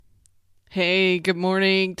Hey, good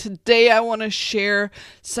morning. Today I want to share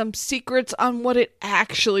some secrets on what it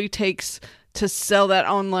actually takes to sell that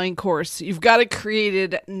online course. You've got it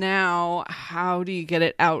created now. How do you get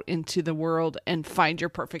it out into the world and find your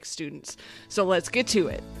perfect students? So let's get to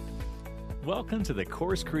it. Welcome to the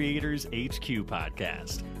Course Creators HQ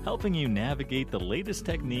podcast, helping you navigate the latest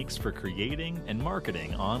techniques for creating and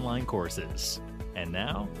marketing online courses. And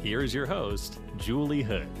now, here's your host, Julie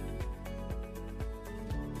Hood.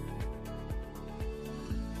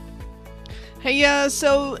 Hey,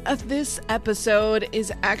 so this episode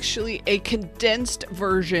is actually a condensed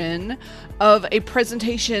version of a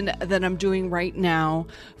presentation that I'm doing right now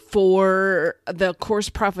for the Course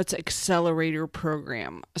Profits Accelerator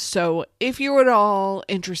program. So if you're at all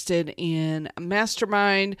interested in a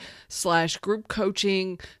mastermind / group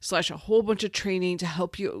coaching / a whole bunch of training to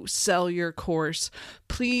help you sell your course,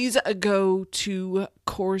 please go to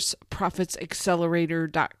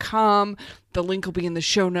courseprofitsaccelerator.com. The link will be in the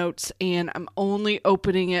show notes, and I'm only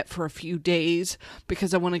opening it for a few days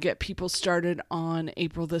because I want to get people started on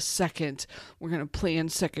April the 2nd. We're going to plan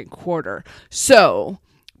second quarter. So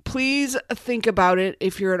please think about it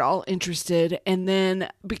if you're at all interested. And then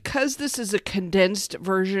because this is a condensed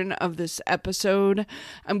version of this episode,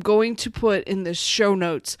 I'm going to put in the show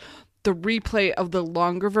notes the replay of the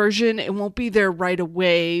longer version. It won't be there right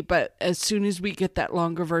away, but as soon as we get that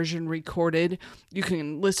longer version recorded, you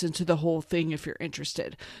can listen to the whole thing if you're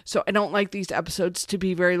interested. So I don't like these episodes to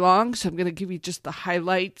be very long, so I'm going to give you just the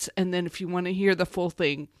highlights. And then if you want to hear the full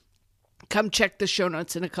thing, come check the show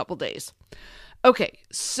notes in a couple days. Okay,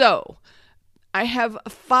 so I have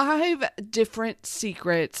 5 different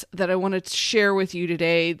secrets that I want to share with you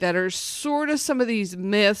today that are sort of some of these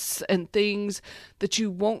myths and things that you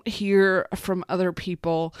won't hear from other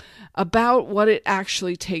people about what it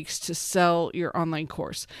actually takes to sell your online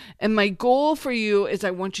course. And my goal for you is I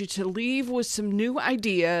want you to leave with some new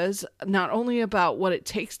ideas, not only about what it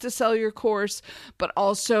takes to sell your course, but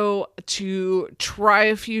also to try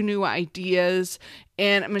a few new ideas.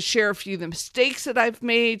 And I'm going to share a few of the mistakes that I've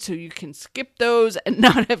made so you can skip those and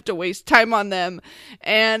not have to waste time on them.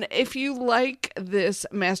 And if you like this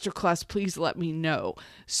masterclass, please let me know.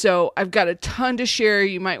 So I've got a ton to share.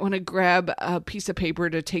 You might want to grab a piece of paper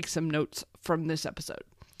to take some notes from this episode.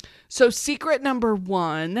 So secret number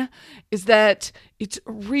 1 is that it's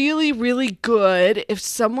really, really good if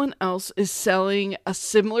someone else is selling a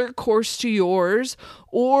similar course to yours,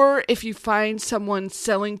 or if you find someone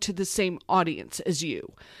selling to the same audience as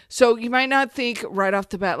you. So you might not think right off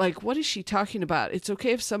the bat, like, what is she talking about? It's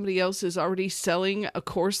okay if somebody else is already selling a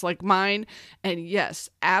course like mine. And yes,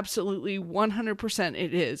 absolutely 100%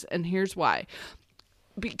 it is. And here's why.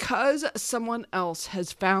 Because someone else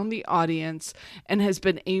has found the audience and has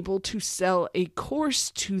been able to sell a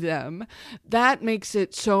course to them, that makes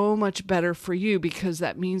it so much better for you, because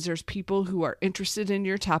that means there's people who are interested in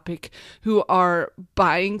your topic, who are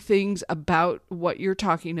buying things about what you're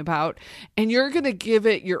talking about, and you're going to give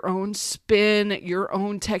it your own spin, your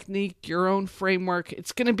own technique, your own framework.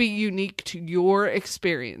 It's going to be unique to your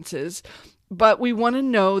experiences. But we want to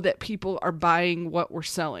know that people are buying what we're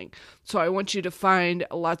selling. So I want you to find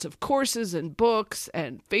lots of courses and books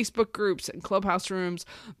and Facebook groups and Clubhouse rooms.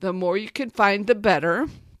 The more you can find, the better,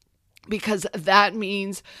 because that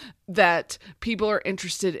means that people are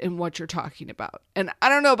interested in what you're talking about. And I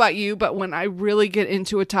don't know about you, but when I really get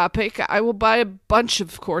into a topic, I will buy a bunch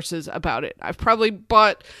of courses about it. I've probably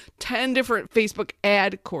bought 10 different Facebook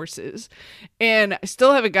ad courses, and I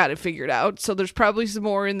still haven't got it figured out. So there's probably some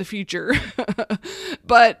more in the future.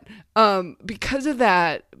 But because of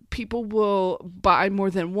that, people will buy more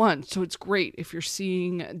than one. So it's great if you're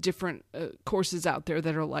seeing different courses out there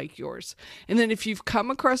that are like yours. And then if you've come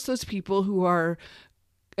across those people who are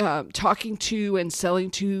talking to and selling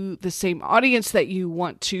to the same audience that you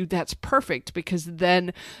want to, that's perfect, because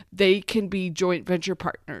then they can be joint venture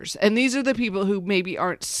partners. And these are the people who maybe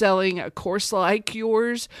aren't selling a course like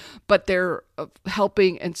yours, but they're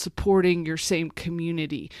helping and supporting your same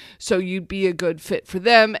community. So you'd be a good fit for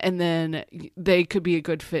them, and then they could be a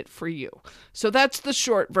good fit for you. So that's the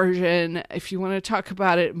short version. If you want to talk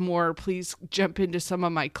about it more, please jump into some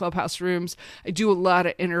of my Clubhouse rooms. I do a lot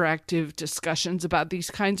of interactive discussions about these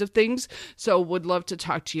kinds of things, so would love to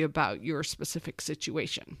talk to you about your specific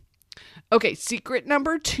situation. Okay, secret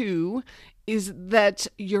number 2 is that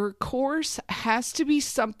your course has to be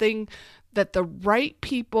something that the right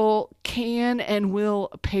people can and will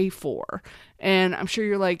pay for. And I'm sure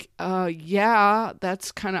you're like, yeah,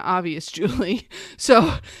 that's kind of obvious, Julie.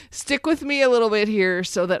 So stick with me a little bit here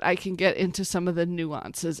so that I can get into some of the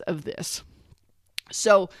nuances of this.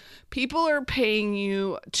 So people are paying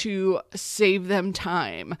you to save them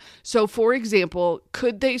time. So for example,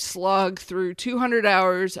 could they slog through 200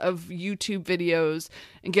 hours of YouTube videos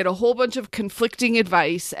and get a whole bunch of conflicting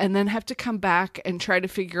advice and then have to come back and try to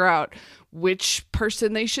figure out which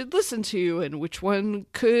person they should listen to and which one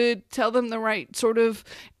could tell them the right sort of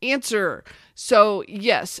answer? So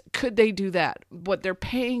yes, could they do that? What they're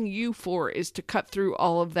paying you for is to cut through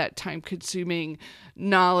all of that time-consuming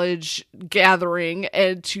knowledge gathering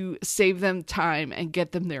and to save them time and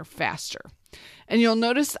get them there faster. And you'll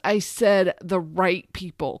notice I said the right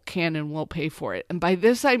people can and will pay for it. And by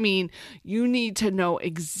this, I mean you need to know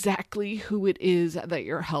exactly who it is that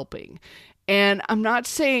you're helping. And I'm not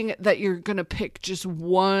saying that you're going to pick just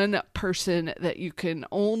one person that you can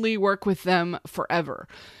only work with them forever.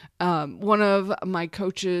 One of my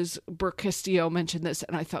coaches, Brooke Castillo, mentioned this,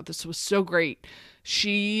 and I thought this was so great.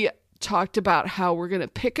 She talked about how we're going to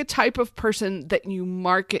pick a type of person that you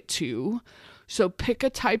market to. So pick a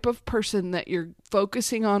type of person that you're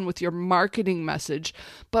focusing on with your marketing message,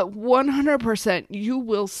 but 100% you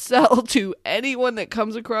will sell to anyone that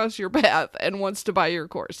comes across your path and wants to buy your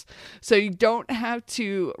course. So you don't have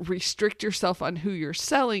to restrict yourself on who you're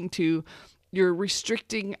selling to. You're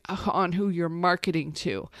restricting on who you're marketing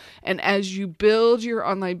to. And as you build your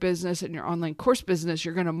online business and your online course business,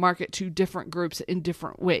 you're going to market to different groups in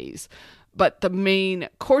different ways. But the main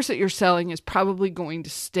course that you're selling is probably going to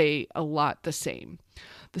stay a lot the same.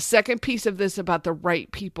 The second piece of this about the right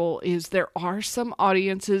people is there are some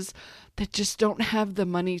audiences that just don't have the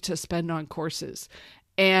money to spend on courses.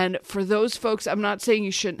 And for those folks, I'm not saying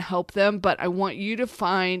you shouldn't help them, but I want you to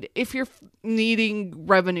find, if you're needing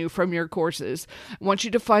revenue from your courses, I want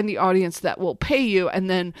you to find the audience that will pay you and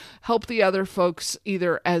then help the other folks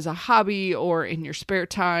either as a hobby or in your spare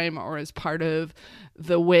time or as part of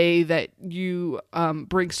the way that you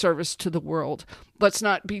bring service to the world. Let's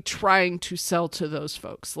not be trying to sell to those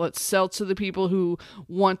folks. Let's sell to the people who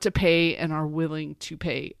want to pay and are willing to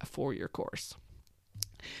pay for your course.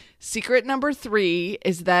 Secret number 3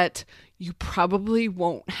 is that you probably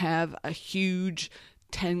won't have a huge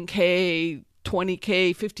 10K,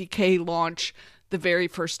 20K, 50K launch the very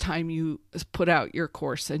first time you put out your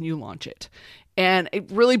course and you launch it. And it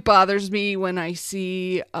really bothers me when I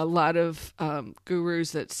see a lot of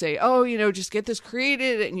gurus that say, oh, just get this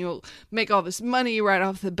created and you'll make all this money right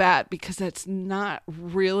off the bat, because that's not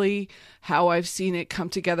really how I've seen it come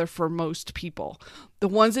together for most people. The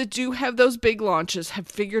ones that do have those big launches have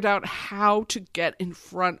figured out how to get in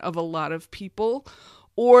front of a lot of people,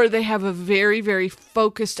 or they have a very, very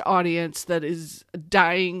focused audience that is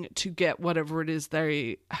dying to get whatever it is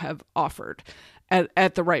they have offered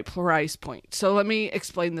at the right price point. So let me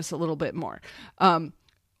explain this a little bit more.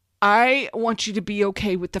 I want you to be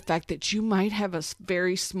okay with the fact that you might have a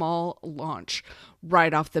very small launch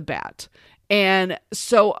right off the bat. And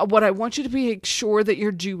so what I want you to be sure that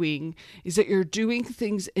you're doing is that you're doing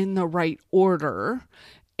things in the right order.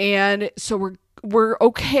 And so we're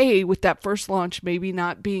okay with that first launch maybe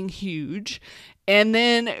not being huge. And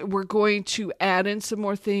then we're going to add in some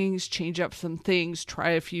more things, change up some things, try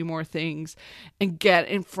a few more things, and get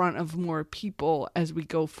in front of more people as we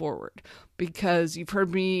go forward. Because you've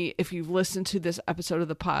heard me, if you've listened to this episode of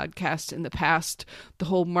the podcast in the past, the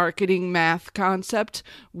whole marketing math concept,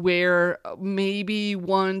 where maybe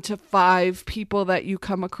 1 to 5 people that you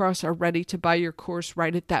come across are ready to buy your course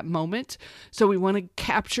right at that moment. So we want to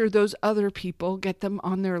capture those other people, get them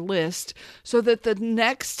on their list, so that the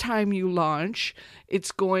next time you launch,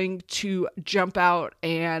 it's going to jump out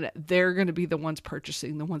and they're going to be the ones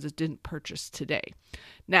purchasing, the ones that didn't purchase today.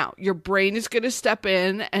 Now, your brain is going to step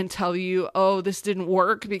in and tell you, oh, this didn't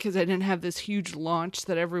work because I didn't have this huge launch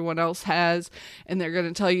that everyone else has. And they're going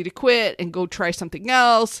to tell you to quit and go try something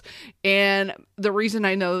else. And the reason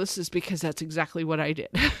I know this is because that's exactly what I did.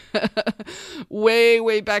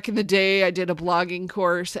 Way back in the day, I did a blogging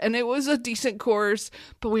course and it was a decent course,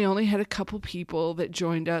 but we only had a couple people that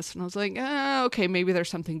joined us. And I was like, okay, maybe there's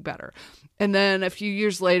something better. And then a few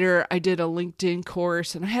years later, I did a LinkedIn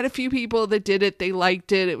course and I had a few people that did it. They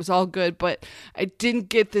liked it. It was all good, but I didn't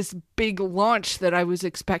get this big launch that I was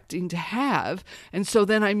expecting to have. And so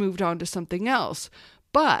then I moved on to something else.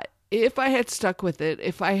 But if I had stuck with it,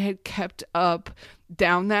 if I had kept up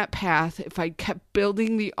down that path, if I kept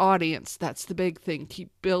building the audience, that's the big thing. Keep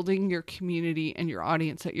building your community and your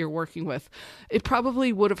audience that you're working with. It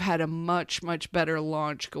probably would have had a much, much better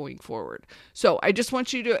launch going forward. So I just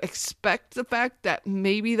want you to expect the fact that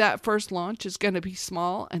maybe that first launch is going to be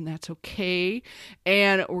small, and that's okay.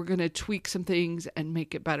 And we're going to tweak some things and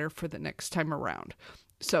make it better for the next time around.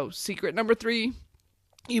 So secret number 3,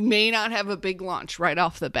 you may not have a big launch right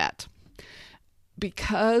off the bat.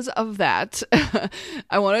 because of that,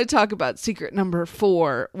 I want to talk about secret number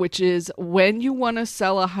 4, which is when you want to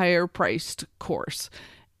sell a higher priced course.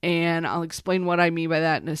 And I'll explain what I mean by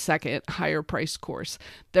that in a second. Higher priced course.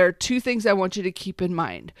 There are 2 things I want you to keep in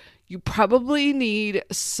mind. You probably need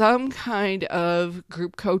some kind of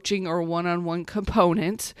group coaching or one-on-one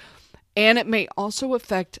component, and it may also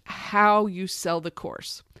affect how you sell the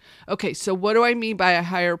course. Okay, so what do I mean by a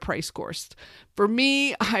higher price course? For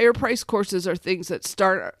me, higher price courses are things that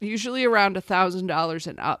start usually around $1,000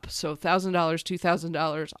 and up. So $1,000,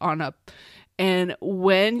 $2,000 on up. And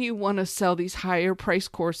when you want to sell these higher price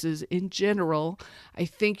courses in general, I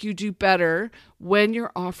think you do better when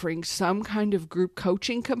you're offering some kind of group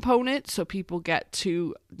coaching component so people get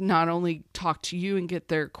to not only talk to you and get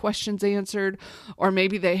their questions answered, or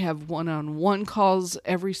maybe they have one-on-one calls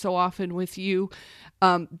every so often with you.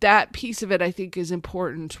 That piece of it, I think, is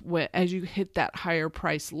important as you hit that higher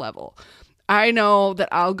price level. I know that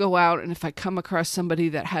I'll go out, and if I come across somebody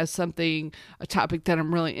that has a topic that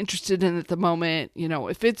I'm really interested in at the moment,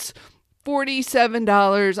 if it's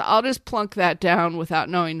 $47, I'll just plunk that down without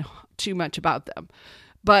knowing too much about them.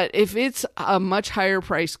 But if it's a much higher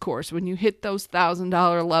price course, when you hit those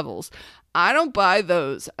 $1,000 levels, I don't buy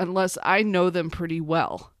those unless I know them pretty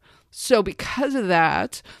well. So because of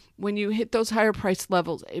that, when you hit those higher price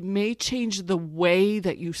levels, it may change the way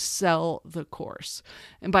that you sell the course.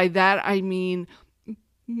 And by that, I mean,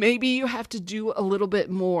 maybe you have to do a little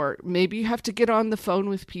bit more. Maybe you have to get on the phone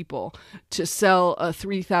with people to sell a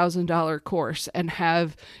 $3,000 course and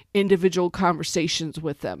have individual conversations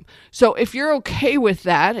with them. So if you're okay with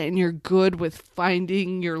that and you're good with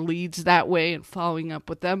finding your leads that way and following up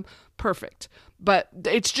with them, perfect. But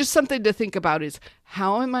it's just something to think about is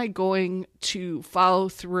how am I going to follow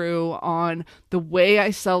through on the way I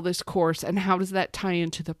sell this course, and how does that tie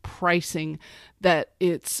into the pricing that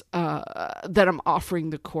that I'm offering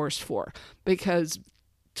the course for? Because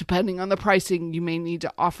depending on the pricing, you may need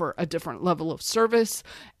to offer a different level of service,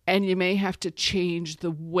 and you may have to change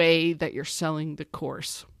the way that you're selling the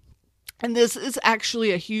course. And this is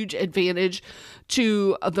actually a huge advantage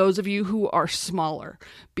to those of you who are smaller,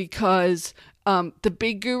 because the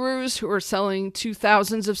big gurus who are selling to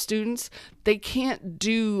thousands of students, they can't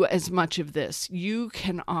do as much of this. You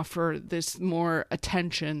can offer this more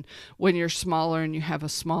attention when you're smaller and you have a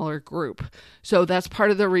smaller group. So that's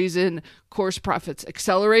part of the reason Course Profits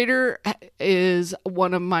Accelerator is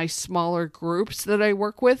one of my smaller groups that I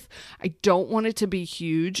work with. I don't want it to be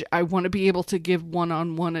huge. I want to be able to give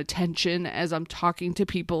one-on-one attention as I'm talking to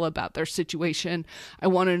people about their situation. I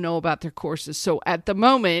want to know about their courses. So at the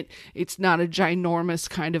moment, it's not a ginormous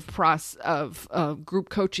kind of process of group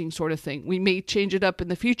coaching sort of thing. We may change it up in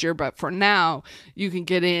the future, but for now, you can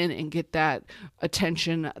get in and get that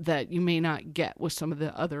attention that you may not get with some of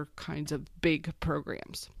the other kinds of big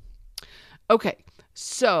programs. Okay,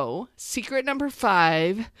 so secret number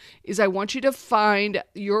 5 is I want you to find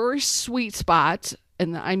your sweet spot,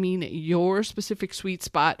 and I mean your specific sweet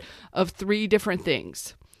spot, of 3 different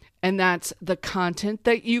things. And that's the content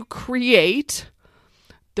that you create,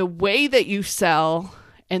 the way that you sell,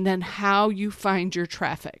 and then how you find your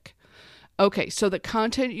traffic. Okay, so the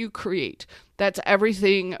content you create, that's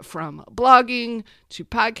everything from blogging to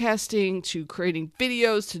podcasting to creating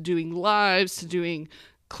videos to doing lives to doing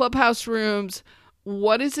Clubhouse rooms.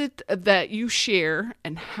 What is it that you share,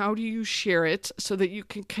 and how do you share it so that you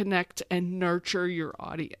can connect and nurture your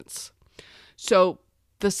audience? So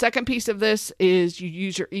the second piece of this is you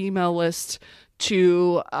use your email list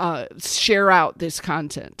to share out this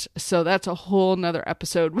content. So that's a whole nother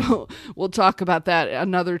episode. We'll talk about that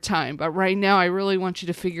another time. But right now, I really want you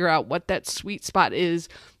to figure out what that sweet spot is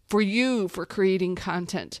for you for creating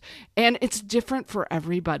content. And it's different for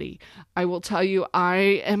everybody. I will tell you, I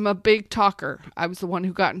am a big talker. I was the one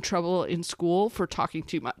who got in trouble in school for talking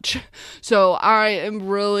too much. So I am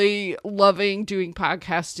really loving doing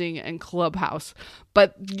podcasting and Clubhouse.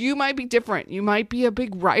 But you might be different. You might be a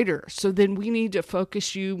big writer. So then we need to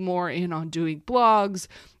focus you more in on doing blogs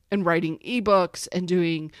and writing ebooks and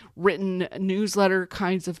doing written newsletter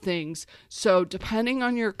kinds of things. So depending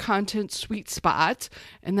on your content sweet spot,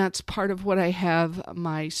 and that's part of what I have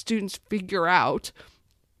my students figure out,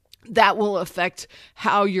 that will affect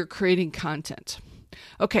how you're creating content.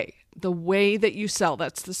 Okay, the way that you sell,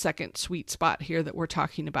 that's the second sweet spot here that we're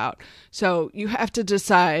talking about. So you have to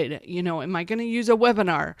decide, am I going to use a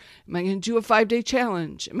webinar? Am I going to do a 5-day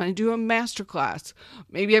challenge? Am I going to do a masterclass?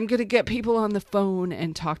 Maybe I'm going to get people on the phone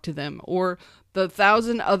and talk to them, or the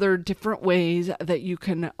 1,000 other different ways that you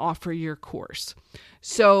can offer your course.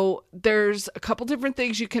 So there's a couple different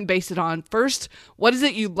things you can base it on. First, what is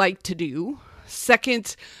it you like to do?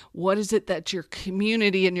 Second, what is it that your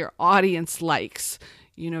community and your audience likes?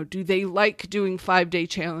 Do they like doing 5-day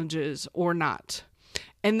challenges or not?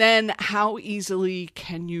 And then how easily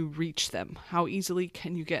can you reach them? How easily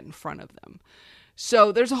can you get in front of them?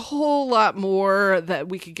 So there's a whole lot more that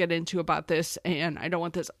we could get into about this, and I don't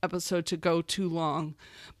want this episode to go too long,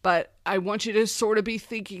 but I want you to sort of be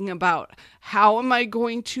thinking about, how am I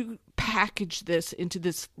going to package this into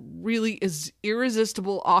this really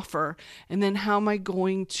irresistible offer, and then how am I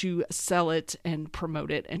going to sell it and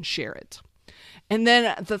promote it and share it? And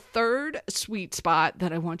then the third sweet spot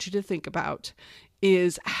that I want you to think about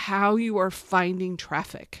is how you are finding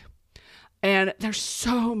traffic. And there's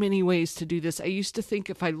so many ways to do this. I used to think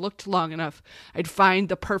if I looked long enough, I'd find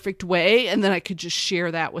the perfect way, and then I could just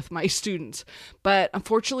share that with my students. But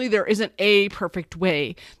unfortunately, there isn't a perfect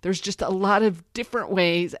way. There's just a lot of different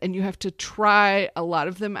ways, and you have to try a lot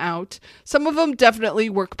of them out. Some of them definitely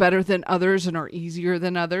work better than others and are easier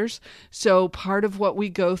than others. So part of what we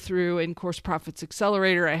go through in Course Profits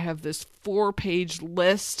Accelerator, I have this 4-page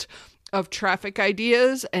list of traffic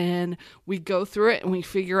ideas, and we go through it and we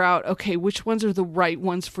figure out, okay, which ones are the right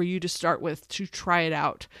ones for you to start with to try it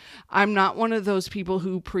out. I'm not one of those people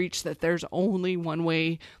who preach that there's only one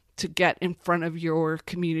way to get in front of your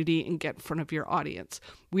community and get in front of your audience.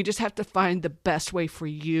 We just have to find the best way for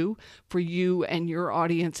you and your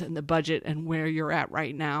audience and the budget and where you're at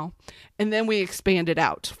right now. And then we expand it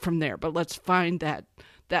out from there. But let's find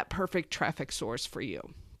that perfect traffic source for you.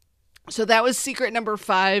 So that was secret number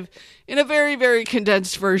 5 in a very, very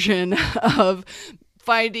condensed version of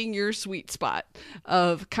finding your sweet spot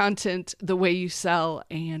of content, the way you sell,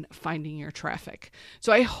 and finding your traffic.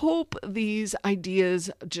 So I hope these ideas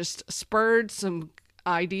just spurred some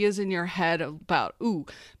ideas in your head about,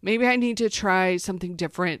 maybe I need to try something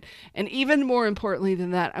different. And even more importantly than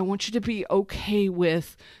that, I want you to be okay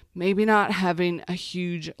with maybe not having a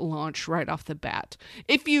huge launch right off the bat.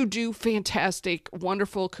 If you do, fantastic,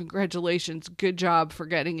 wonderful, congratulations, good job for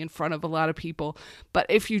getting in front of a lot of people. But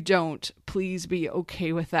if you don't, please be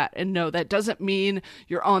okay with that. And no, that doesn't mean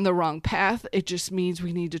you're on the wrong path. It just means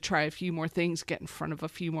we need to try a few more things, get in front of a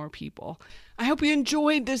few more people. I hope you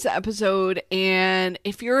enjoyed this episode, and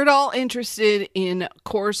if you're at all interested in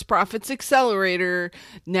Course Profits Accelerator,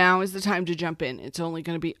 now is the time to jump in. It's only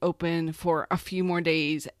going to be open for a few more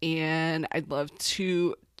days, and I'd love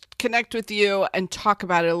to connect with you and talk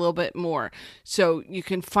about it a little bit more. So you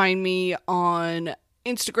can find me on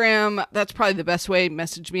Instagram. That's probably the best way.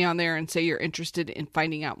 Message me on there and say you're interested in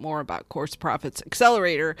finding out more about Course Profits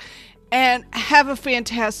Accelerator. And have a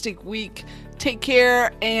fantastic week. Take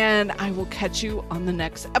care, and I will catch you on the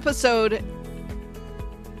next episode.